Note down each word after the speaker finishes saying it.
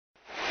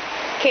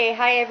Okay,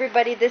 hi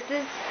everybody. This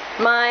is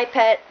my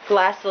pet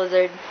glass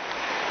lizard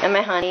and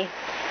my honey.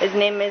 His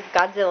name is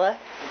Godzilla,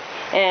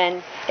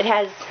 and it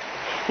has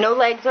no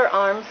legs or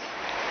arms,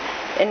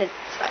 and it's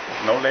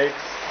no legs,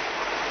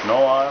 no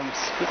arms.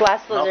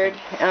 Glass lizard.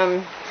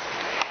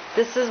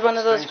 This is one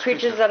of those Strange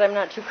creatures creature. that I'm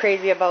not too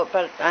crazy about,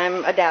 but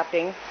I'm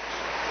adapting.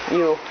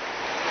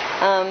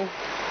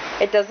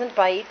 It doesn't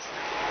bite.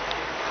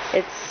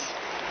 It's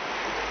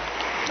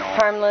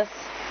harmless.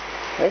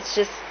 It's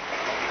just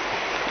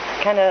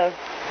kind of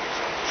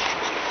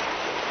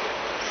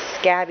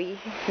scabby.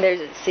 There's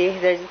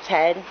its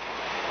head,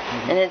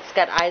 and it's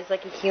got eyes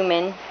like a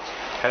human.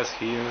 Has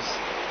ears,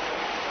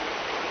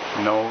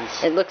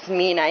 nose. It looks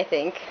mean, I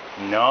think.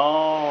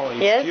 No,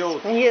 it's yes,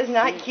 cute. He is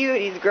not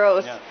cute. He's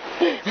gross.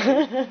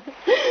 Yeah.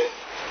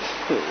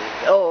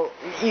 Oh,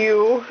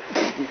 you.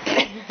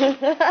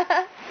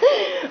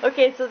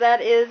 Okay, so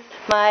that is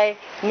my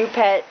new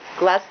pet,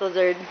 glass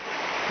lizard,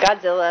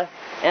 Godzilla,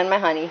 and my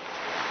honey.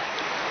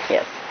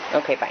 Yes.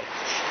 Okay, bye.